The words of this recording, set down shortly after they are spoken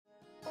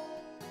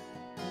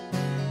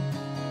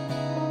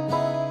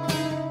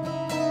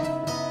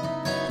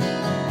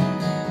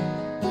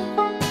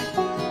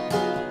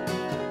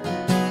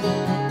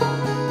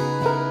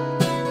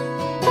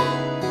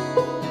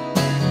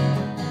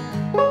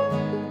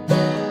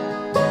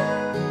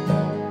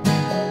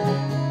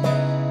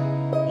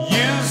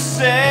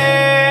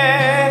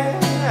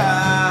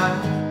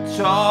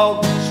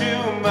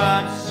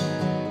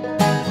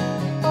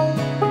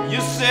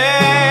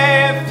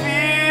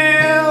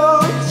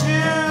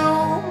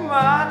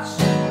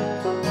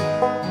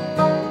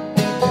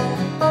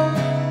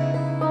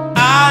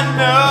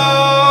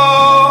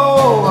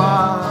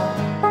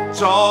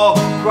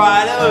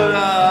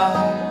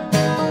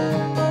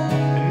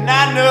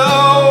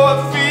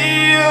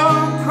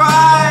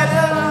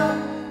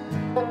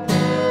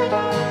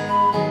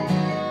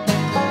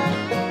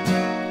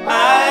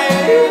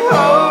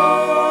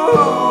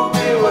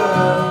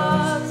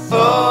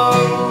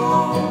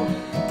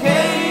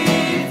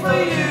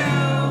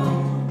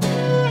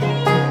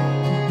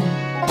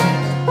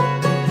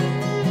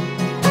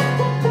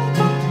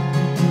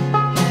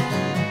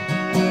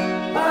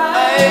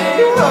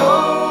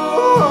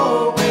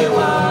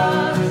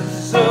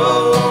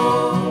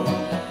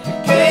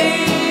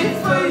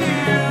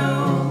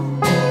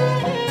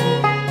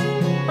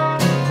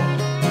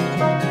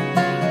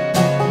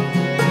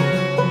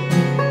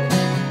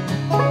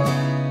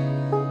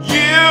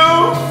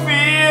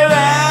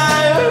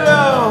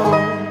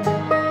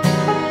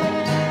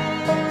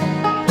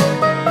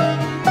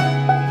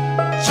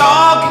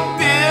talking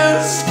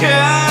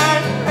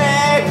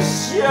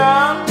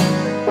disconnection.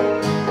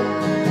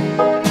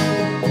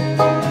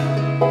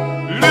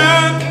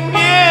 Looking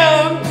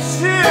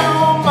into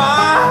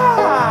my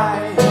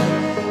eyes.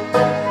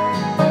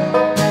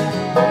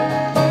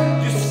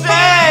 You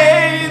say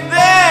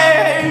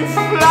they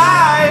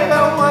fly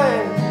away.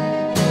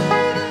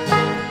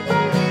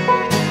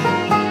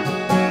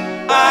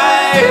 I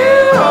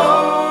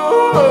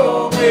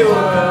hope it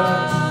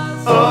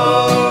was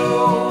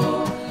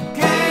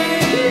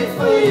okay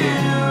for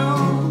you.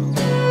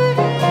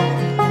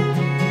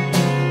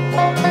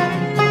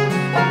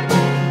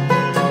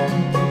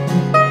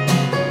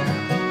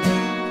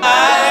 I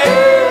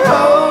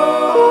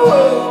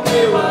hope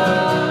it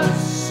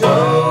was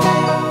okay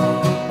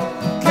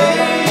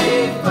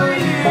for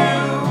you.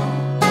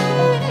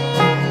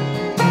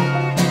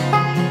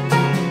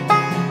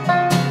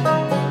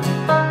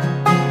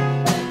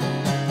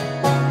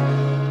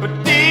 But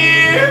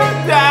deep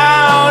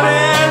down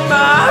in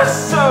my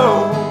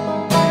soul,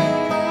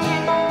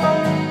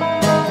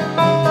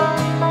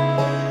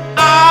 I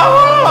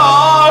will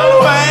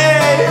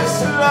always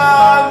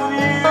love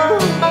you.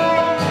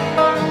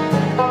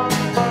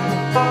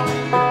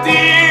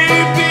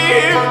 Deep,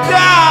 deep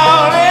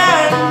down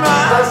in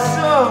my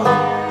soul,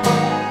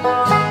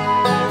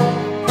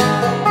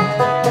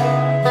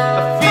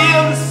 I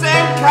feel the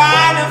same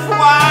kind of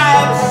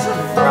vibes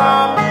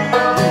from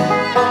you.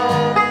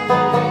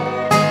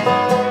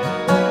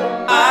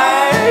 I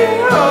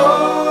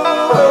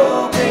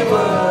hope it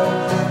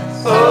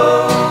was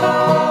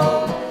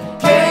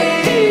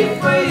okay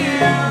for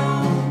you.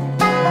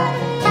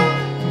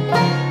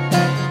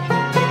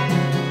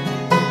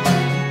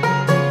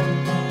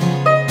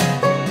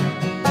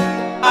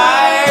 I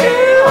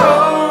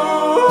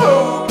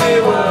hope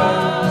it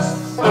was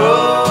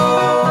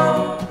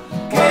okay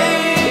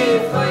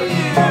for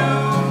you.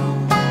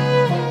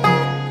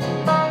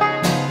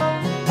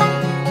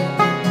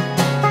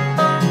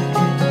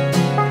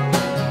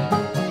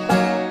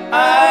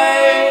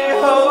 I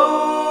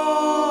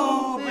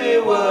hope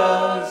it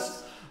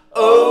was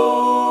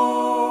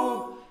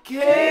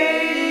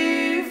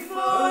okay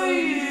for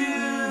you.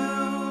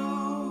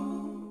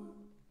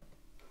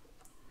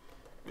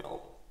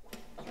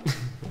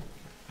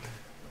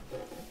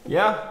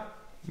 Ja,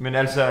 men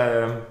altså,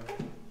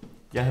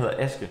 jeg hedder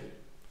Aske,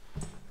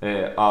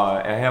 og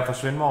er her fra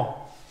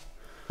Svendborg,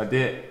 og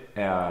det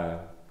er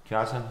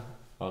Kjartan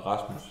og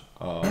Rasmus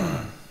og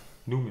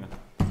Numia.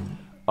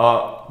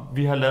 Og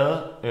vi har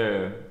lavet,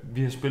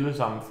 vi har spillet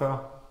sammen før,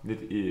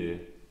 lidt i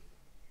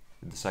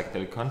The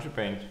Psychedelic Country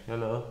Band, jeg har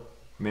lavet.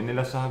 Men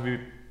ellers så har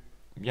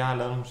jeg har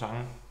lavet nogle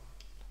sange,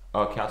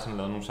 og Kjartan har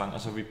lavet nogle sange,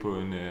 og så er vi på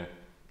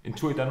en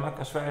tur i Danmark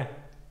og Sverige.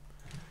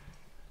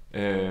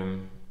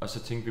 Og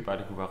så tænkte vi bare, at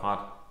det kunne være rart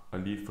at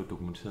lige få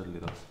dokumenteret det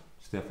lidt også.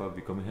 Så derfor er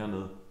vi kommet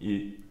herned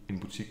i en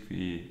butik,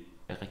 vi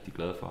er rigtig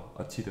glade for,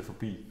 og tit er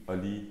forbi, og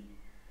lige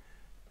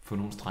få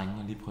nogle strenge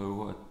og lige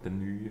prøve den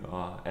nye,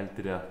 og alt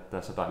det der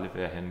er så dejligt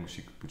ved at have en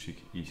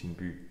musikbutik i sin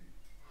by.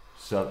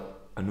 Så,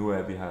 og nu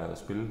er vi her og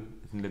spille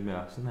sådan lidt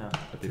mere sådan her,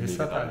 og det er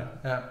så mega dejligt.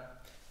 Ja.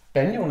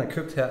 Banjoen er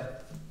købt her.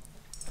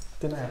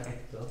 Den er jeg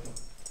rigtig glad for.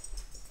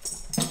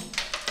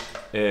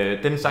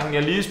 Den sang,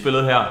 jeg lige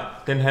spillede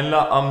her, den handler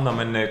om, når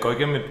man går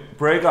igennem et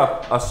breakup,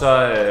 og så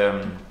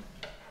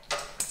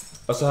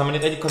har man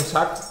ikke rigtig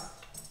kontakt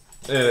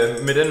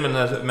med den,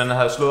 man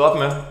har slået op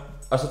med.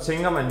 Og så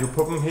tænker man jo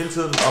på dem hele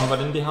tiden, om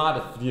hvordan de har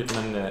det, fordi at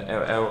man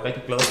er jo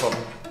rigtig glad for dem.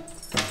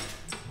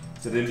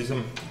 Så det er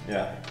ligesom,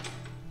 ja,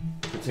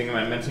 så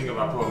tænker man tænker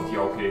bare på, om de er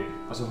okay.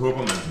 Og så håber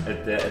man,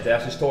 at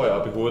deres historie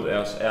oppe i hovedet af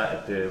os er,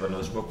 at det var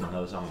noget smukt, man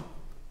havde sammen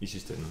i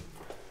sidste ende.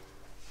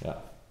 Ja,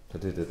 så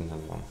det er det, den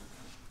handler om.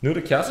 Nu er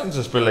det Kjartan,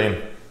 der spiller en.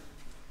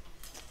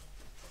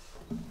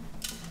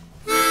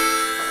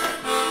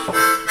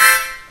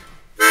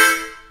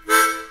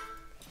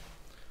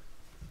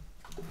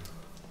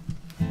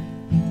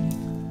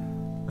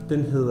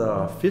 Den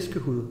hedder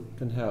Fiskehud.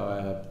 Den her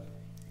er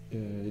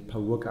et par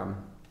uger gammel.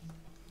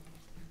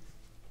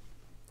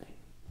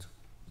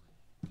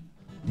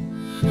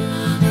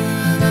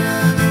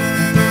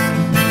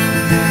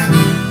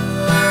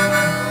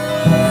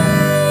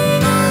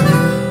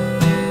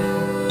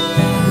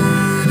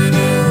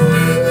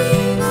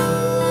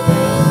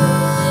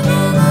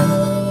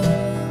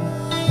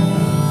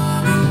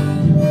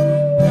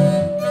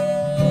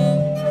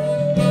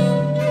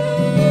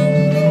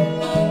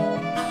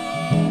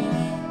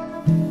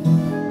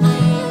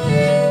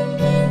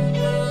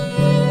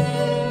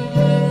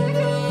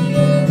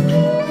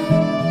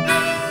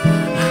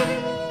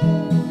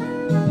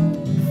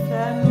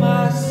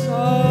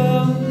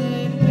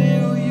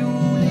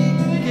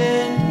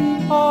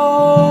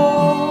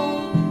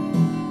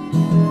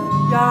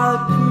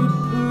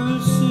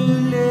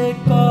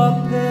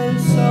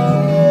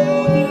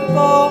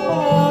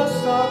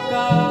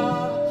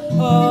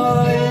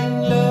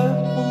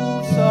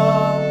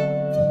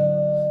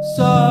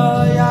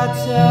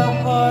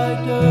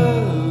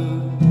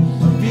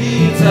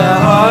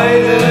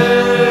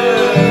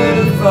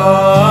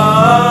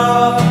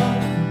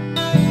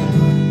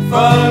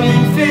 for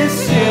min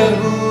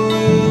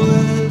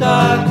fiskehud, der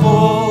er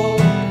grå.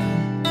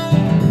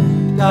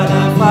 Der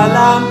er fra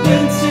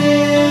lampen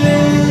til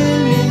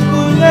min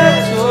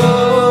guldetå,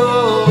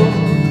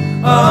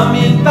 og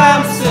min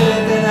bamse,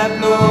 den er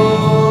blå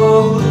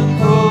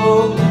udenpå.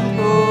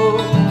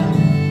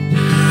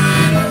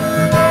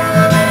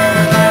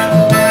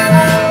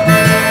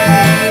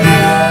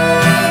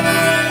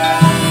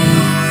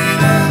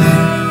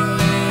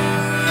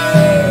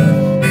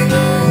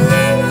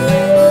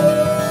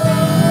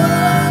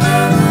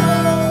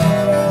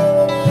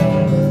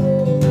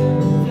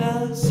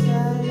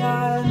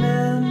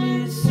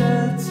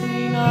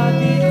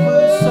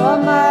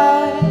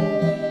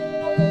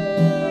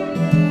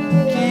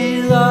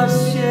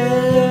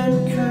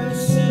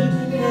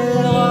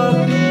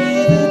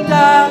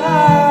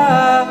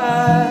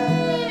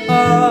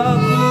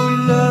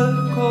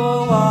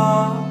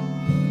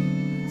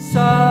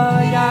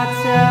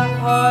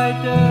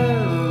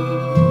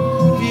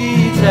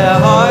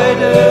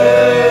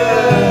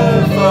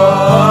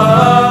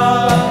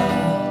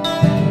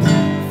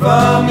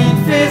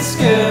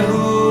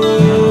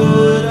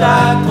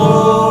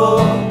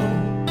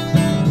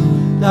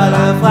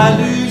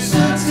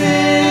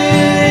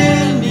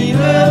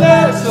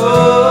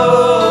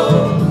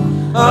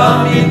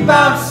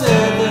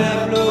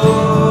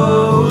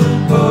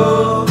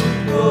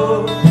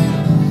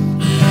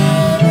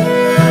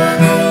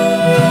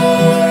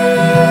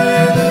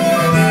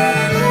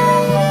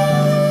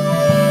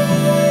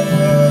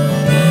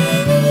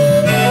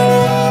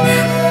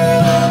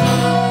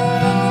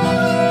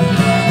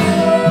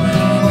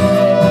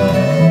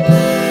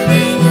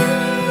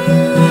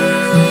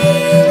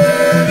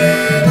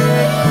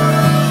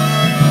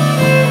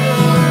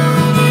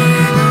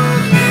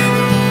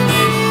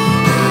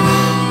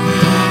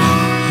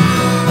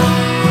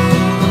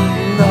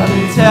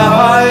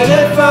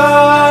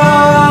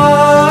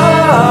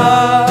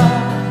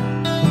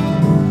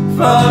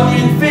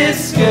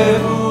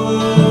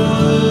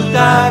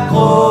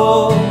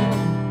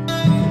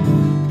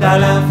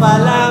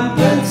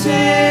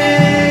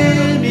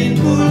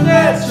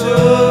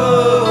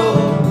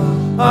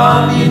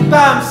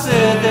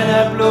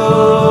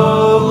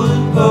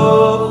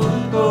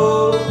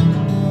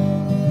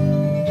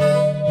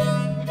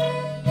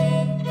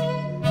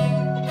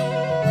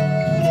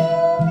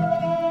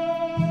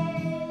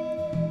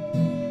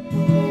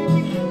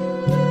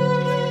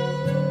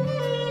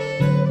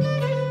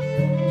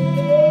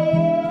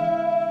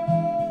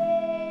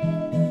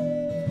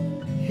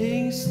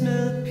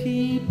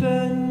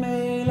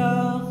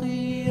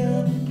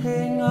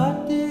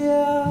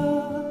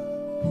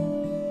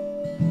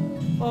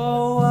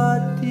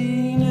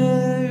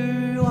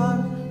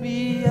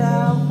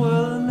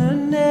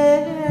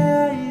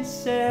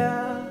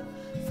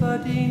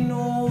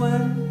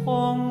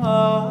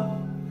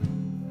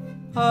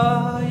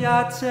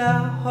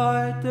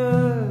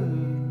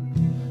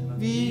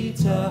 Vi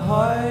tager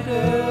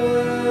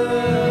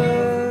højde.